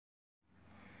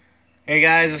Hey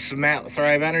guys, this is Matt with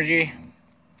Thrive Energy.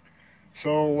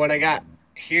 So what I got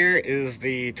here is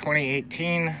the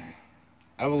 2018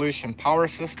 Evolution Power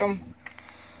System.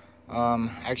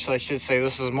 Actually, I should say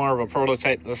this is more of a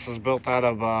prototype. This is built out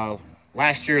of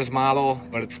last year's model,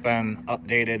 but it's been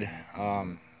updated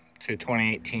to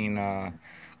 2018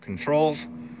 controls.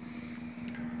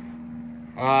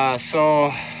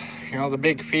 So, the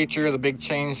big feature, the big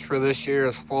change for this year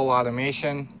is full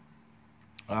automation.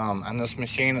 On this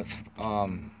machine, it's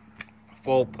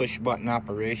full push button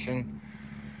operation.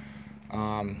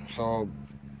 So,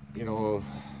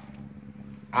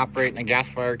 operating a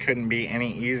gasifier couldn't be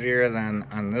any easier than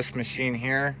on this machine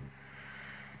here.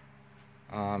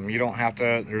 You don't have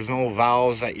to, there's no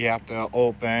valves that you have to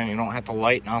open. You don't have to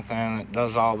light nothing. It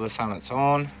does all this on its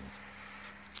own.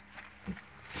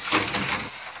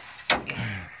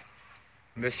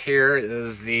 This here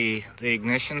is the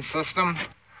ignition system.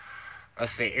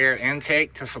 That's the air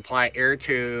intake to supply air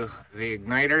to the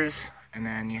igniters. And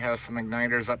then you have some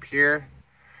igniters up here.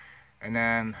 And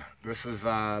then this is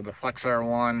the Flex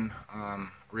R1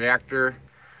 reactor.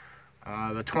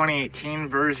 The 2018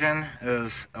 version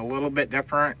is a little bit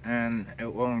different, and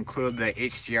it will include the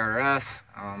HDRS.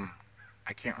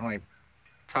 I can't really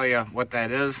tell you what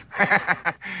that is.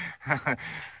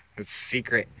 It's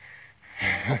secret.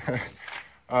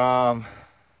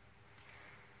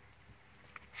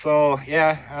 So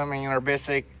yeah, I mean, our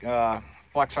basic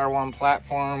Flex R1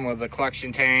 platform with a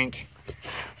collection tank.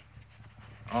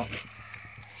 Oh,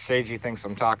 Sagey thinks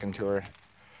I'm talking to her.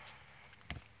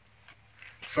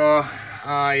 So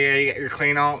yeah, you get your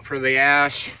clean out for the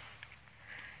ash,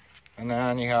 and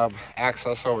then you have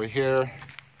access over here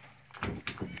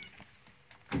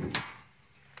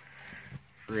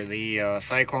for the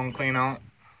cyclone clean out,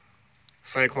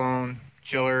 cyclone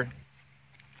chiller.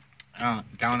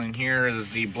 Down in here is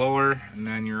the blower, and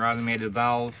then your automated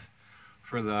valve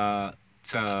for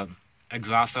to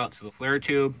exhaust out to the flare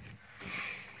tube.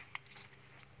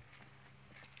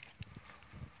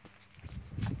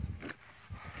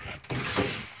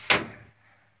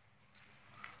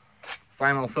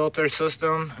 Final filter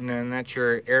system, and then that's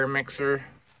your air mixer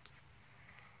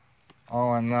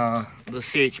on the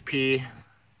CHP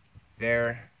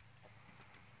there.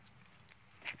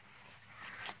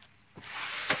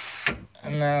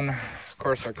 And then, of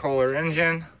course, our Kohler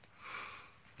engine.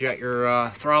 You got your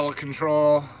throttle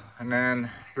control, and then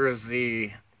here's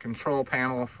the control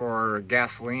panel for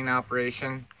gasoline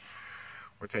operation,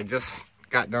 which I just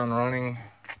got done running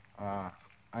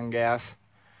on gas.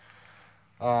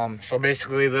 So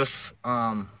basically this,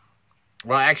 well,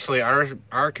 actually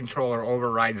our controller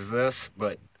overrides this,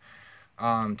 but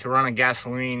to run a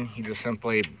gasoline, you just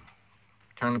simply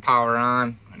turn the power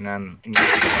on, and then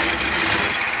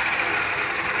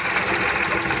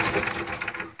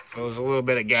so there's a little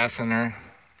bit of gas in there.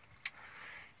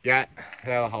 Yeah,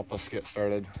 that'll help us get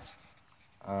started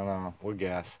with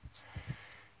gas.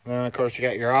 And then of course you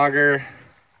got your auger,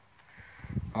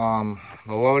 the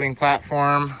loading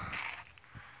platform,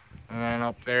 and then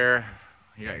up there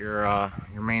you got your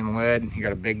main lid. You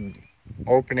got a big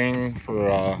opening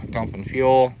for dumping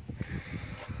fuel.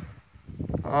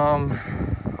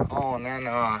 Oh, and then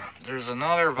there's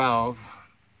another valve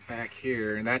back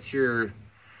here, and that's your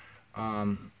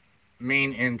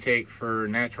main intake for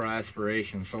natural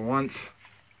aspiration. So once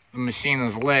the machine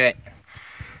is lit,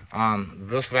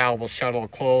 this valve will shuttle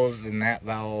closed, and that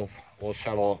valve will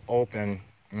shuttle open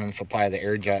and then supply the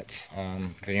air jets,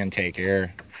 the intake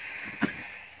air.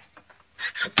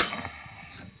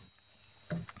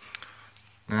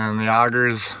 And the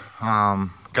augers,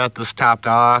 got this topped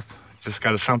off. Just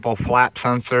got a simple flap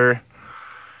sensor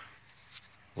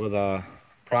with a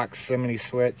proximity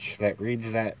switch that reads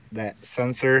that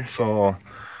sensor. So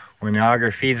when the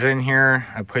auger feeds in here,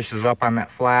 it pushes up on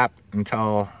that flap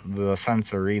until the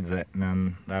sensor reads it, and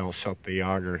then that'll shut the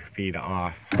auger feed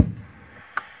off.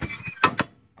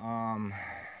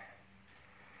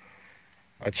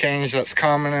 A change that's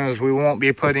coming is we won't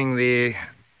be putting the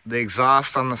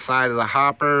exhaust on the side of the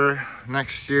hopper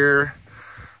next year.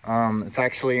 It's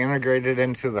actually integrated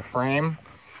into the frame,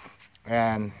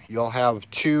 and you'll have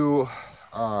two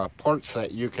ports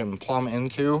that you can plumb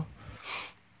into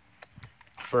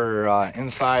for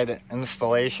inside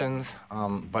installations,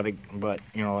 but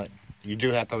you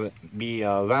do have to be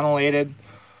ventilated.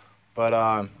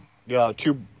 But yeah,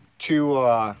 two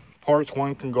ports.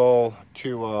 One can go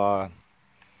to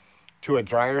a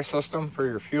dryer system for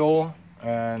your fuel,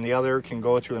 and the other can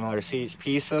go to another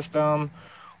CHP system,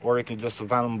 or you can just vent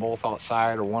them both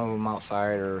outside, or one of them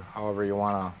outside, or however you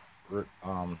want to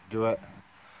do it.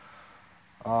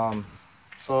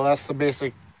 So that's the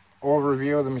basic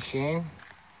overview of the machine.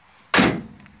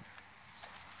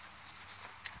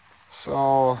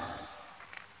 So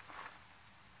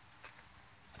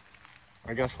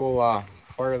I guess we'll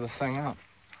fire this thing up.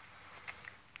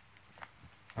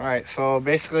 Alright, so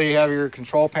basically you have your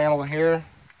control panel here.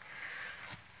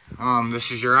 This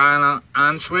is your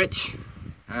on switch,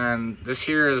 and this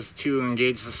here is to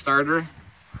engage the starter.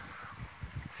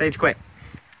 Stage quit.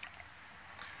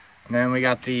 And then we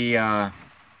got the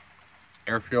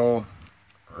air fuel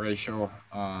ratio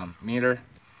meter,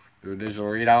 the digital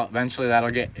readout. Eventually that'll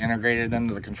get integrated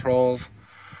into the controls.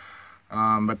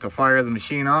 But to fire the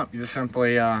machine up, you just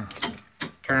simply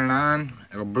turn it on.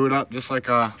 It'll boot up just like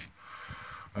a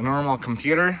normal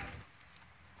computer.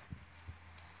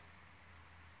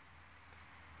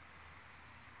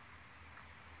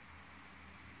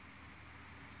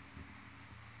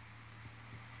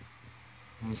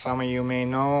 And some of you may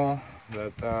know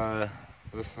that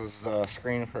this is a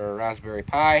screen for a Raspberry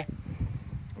Pi.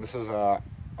 This is a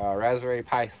Raspberry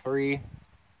Pi 3.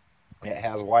 It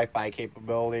has Wi-Fi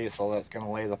capability, so that's going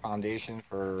to lay the foundation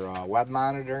for web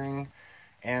monitoring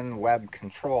and web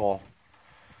control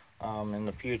in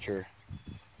the future.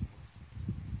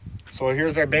 So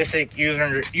here's our basic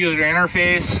user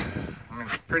interface. I mean,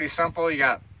 it's pretty simple. You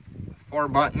got 4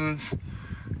 buttons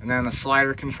and then a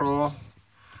slider control.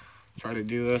 Try to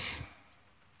do this.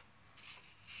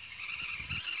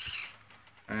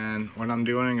 And what I'm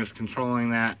doing is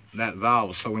controlling that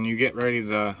valve. So when you get ready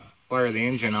to fire the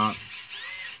engine up,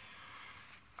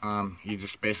 you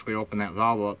just basically open that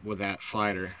valve up with that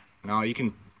slider. Now you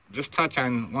can just touch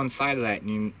on one side of that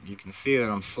and you can see that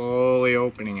I'm slowly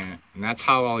opening it. And that's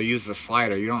how I'll use the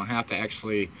slider. You don't have to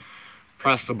actually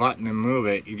press the button and move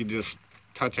it. You can just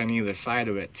touch on either side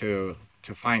of it to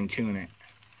fine tune it.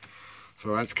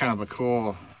 So that's kind of a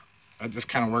cool, that just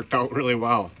kind of worked out really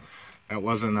well. That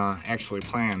wasn't actually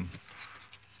planned.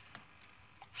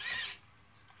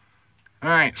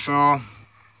 Alright, so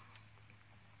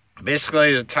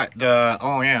basically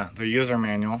the user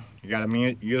manual. You got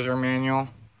a user manual.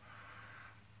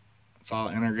 It's all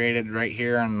integrated right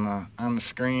here on the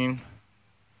screen.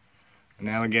 And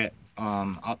that'll get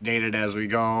updated as we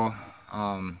go.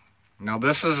 Now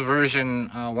this is version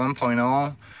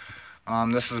 1.0.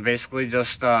 This is basically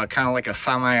just kind of like a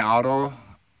semi-auto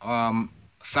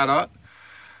setup.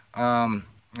 And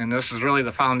this is really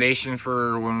the foundation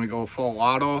for when we go full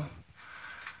auto.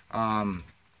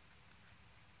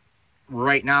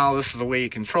 Right now, this is the way you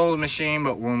control the machine,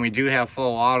 but when we do have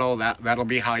full auto, that'll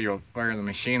be how you'll fire the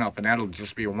machine up, and that'll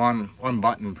just be one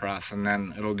button press, and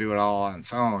then it'll do it all on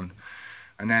its own.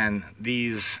 And then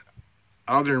these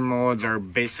other modes are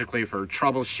basically for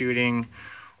troubleshooting,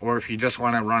 or if you just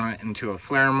want to run it into a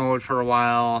flare mode for a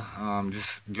while,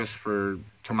 just to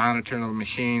monitor the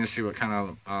machine, see what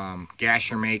kind of gas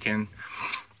you're making.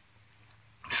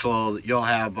 So you'll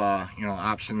have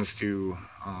options to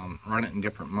run it in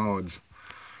different modes.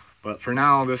 But for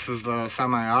now, this is the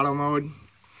semi-auto mode.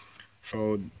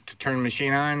 So to turn the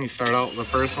machine on, you start out with the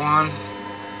first one,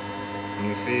 and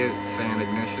you see it saying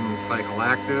ignition cycle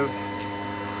active.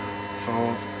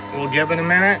 So we'll give it a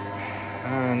minute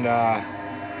and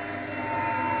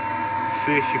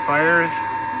see if she fires.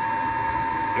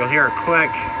 You'll hear a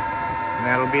click, and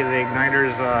that'll be the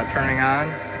igniters turning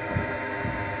on.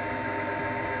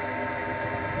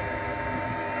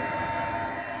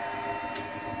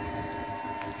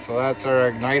 So that's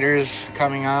our igniters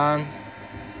coming on.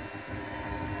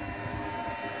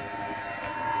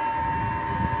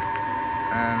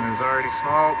 And there's already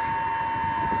smoke.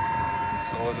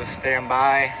 So we'll just stand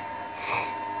by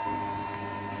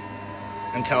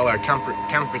until our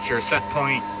temperature set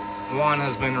point 1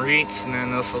 has been reached, and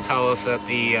then this will tell us that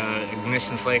the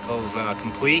ignition cycle is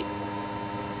complete.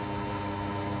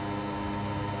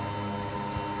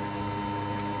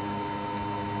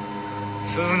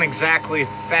 This isn't exactly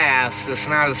fast. It's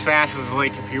not as fast as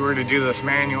like if you were to do this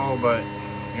manual, but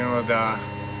if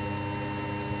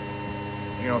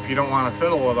you don't want to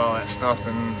fiddle with all that stuff,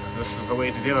 then this is the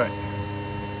way to do it.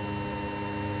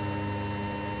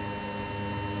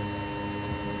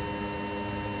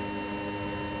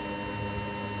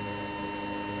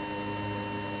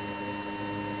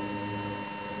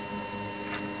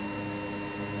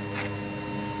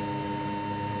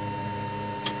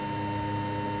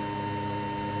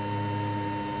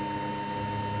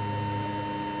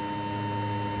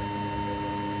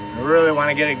 We really want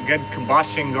to get a good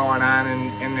combustion going on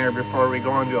in there before we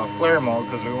go into a flare mode,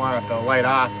 because we want it to light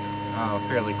off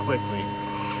fairly quickly.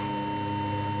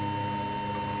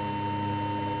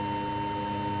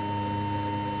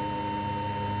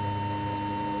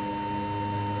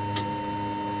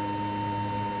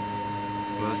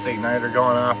 So this igniter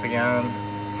going off again.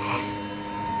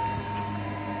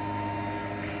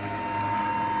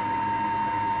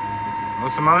 Well,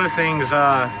 some other things, you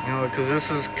know, because this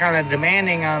is kind of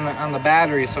demanding on the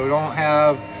battery, so we don't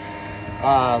have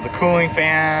the cooling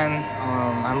fan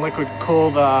on liquid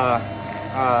cooled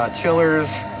chillers.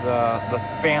 The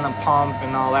fan and pump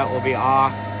and all that will be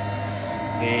off.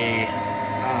 The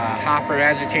hopper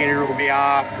agitator will be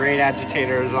off. Grate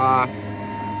agitator is off.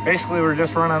 Basically, we're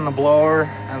just running the blower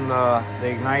and the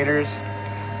igniters.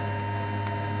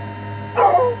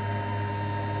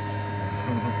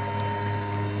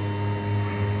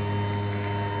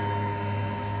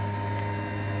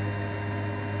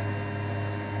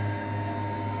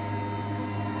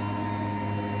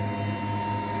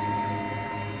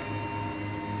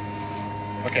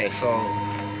 Okay, so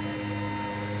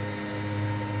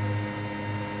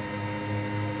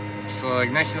the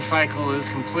ignition cycle is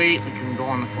complete. We can go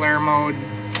on the flare mode.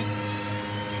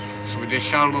 So we just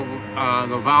shuttled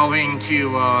the valving to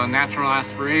natural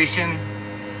aspiration,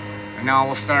 and now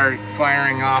we'll start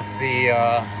firing off the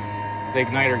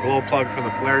igniter glow plug for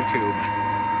the flare tube.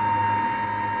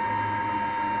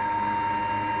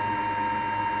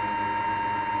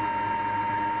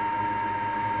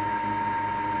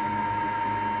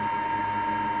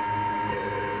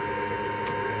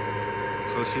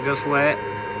 So she just lit.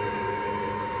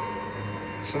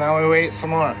 So now we wait some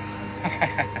more.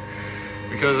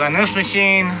 Because on this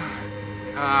machine,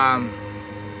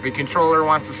 the controller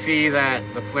wants to see that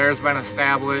the flare's been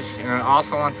established, and it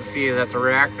also wants to see that the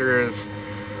reactor is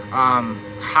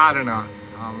hot enough.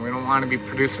 We don't want to be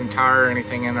producing tar or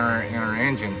anything in our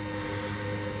engine.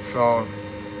 So,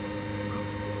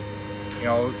 you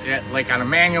know, like on a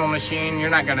manual machine, you're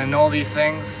not going to know these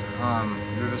things.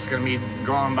 You're just going to be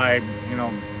going by, you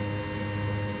know,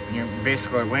 you're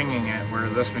basically winging it, where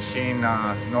this machine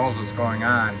knows what's going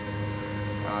on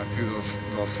through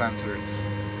those sensors.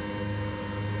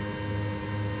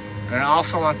 And it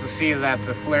also wants to see that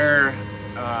the flare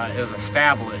is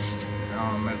established.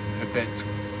 If it's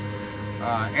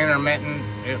intermittent,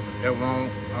 it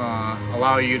won't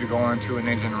allow you to go into an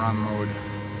engine run mode.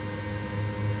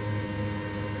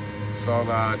 So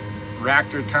the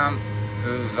reactor temp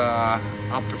is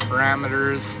up to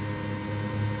parameters.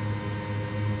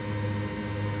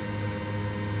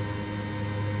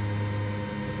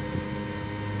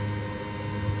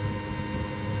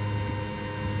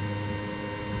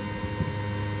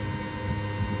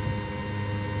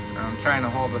 I'm trying to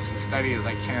hold this as steady as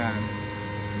I can.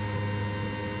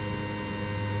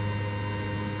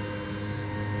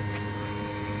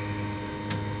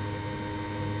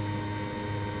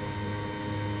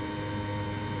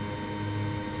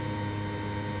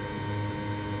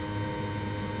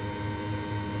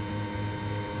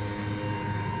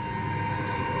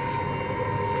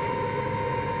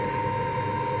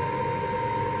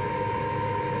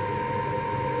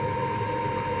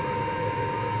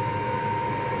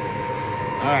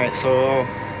 Alright, so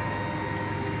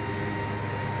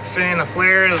saying the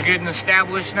flare is getting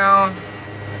established now,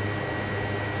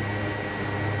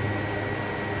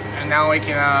 and now we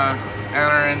can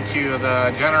enter into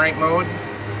the generate mode.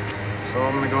 So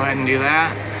I'm going to go ahead and do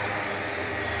that,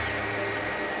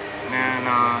 and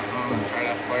I'm going to try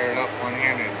to fire it up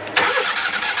one-handed.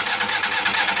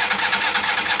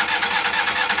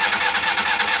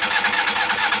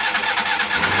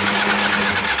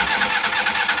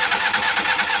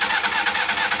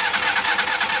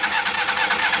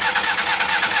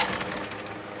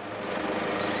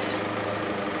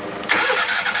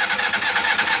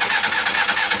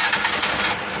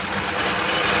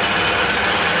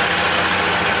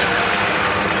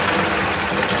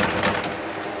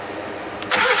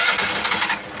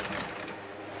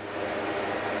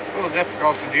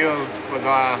 Difficult to do with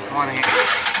one hand.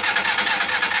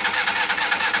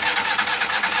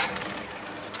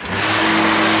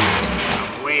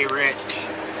 I'm way rich.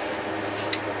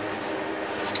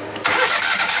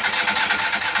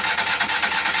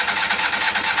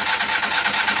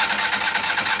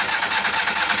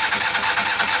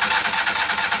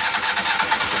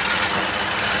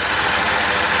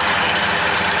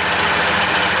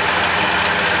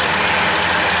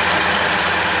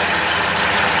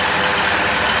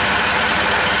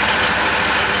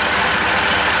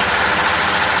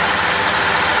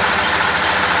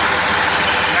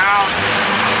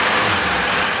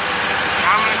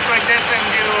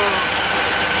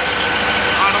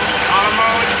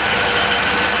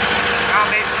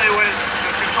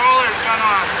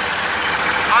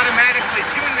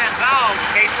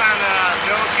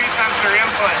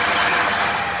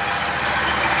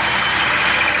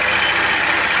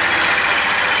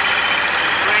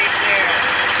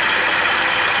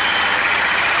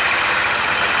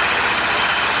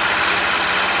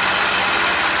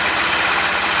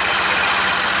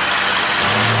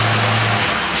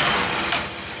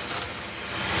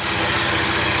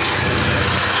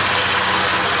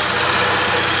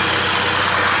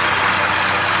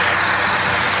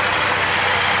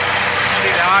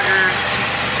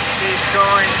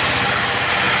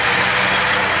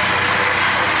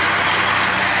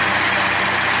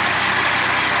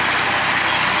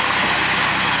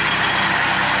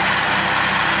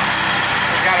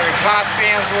 exhaust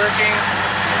fan's working.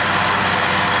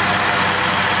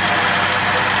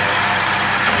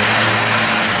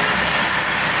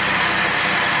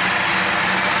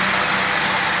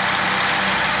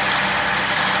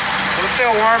 We're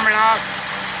still warming up.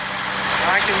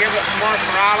 I can give it some more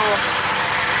throttle.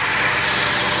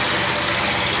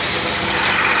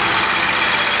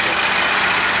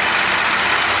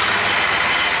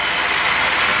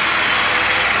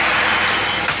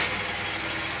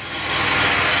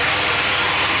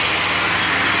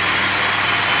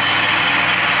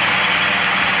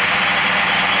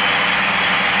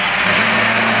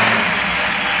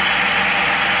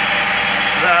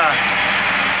 The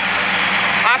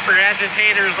hopper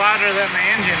agitator is louder than the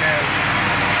engine is.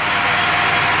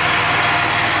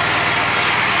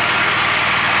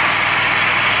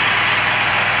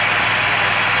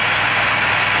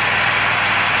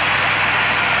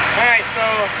 Alright, so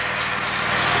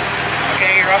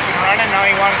okay, you're up and running. Now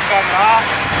you want to shut it off.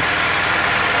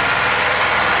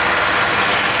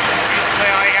 Basically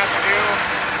all you have to do,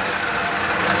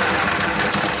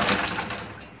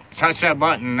 touch that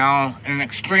button. Now, in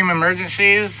extreme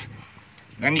emergencies,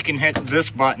 then you can hit this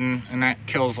button and that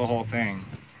kills the whole thing.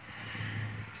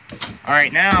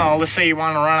 Alright, now, let's say you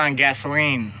want to run on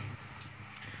gasoline.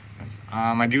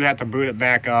 I do have to boot it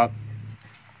back up.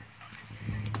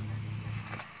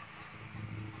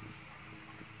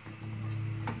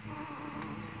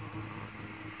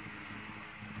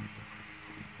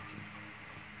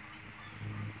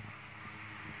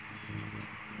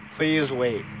 Please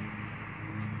wait.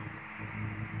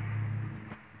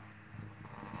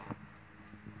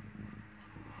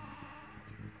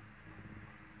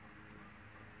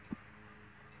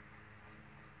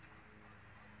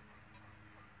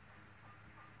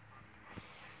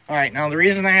 Alright, now the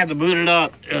reason I had to boot it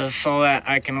up is so that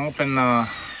I can open the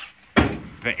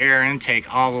air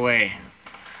intake all the way.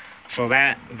 So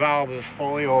that valve is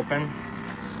fully open.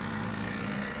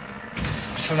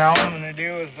 So now what I'm going to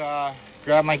do is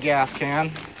grab my gas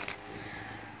can.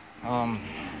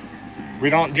 We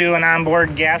don't do an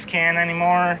onboard gas can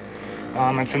anymore.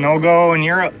 It's a no-go in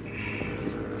Europe.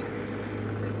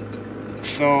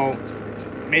 So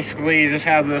basically you just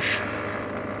have this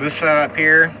set up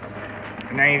here.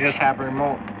 And then you just have a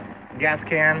remote gas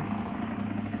can.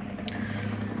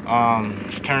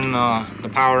 Just turn the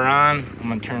power on. I'm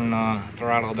going to turn the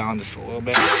throttle down just a little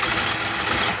bit.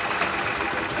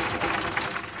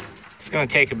 It's going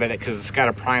to take a bit because it's got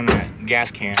to prime that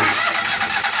gas can.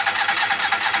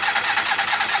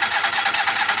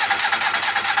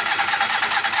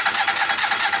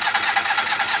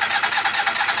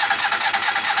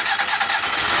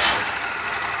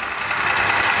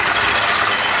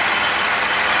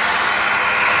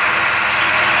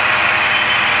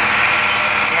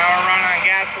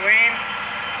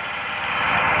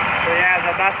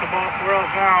 Best of both worlds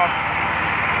now.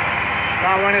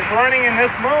 Now when it's running in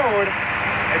this mode,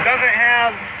 it doesn't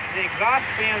have the exhaust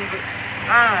fans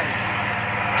on.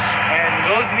 And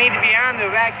those need to be on to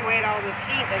evacuate all this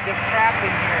heat that gets trapped in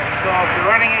here. So if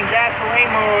you're running in gasoline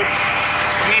mode,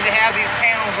 you need to have these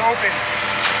panels open.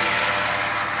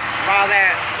 Allow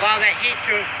that heat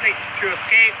to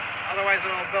escape, otherwise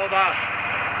it'll build up.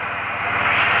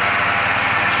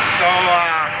 So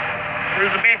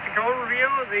there's a basic overview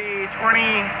of the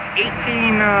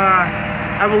 2018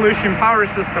 Evolution power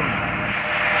system.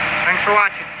 Thanks for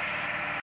watching.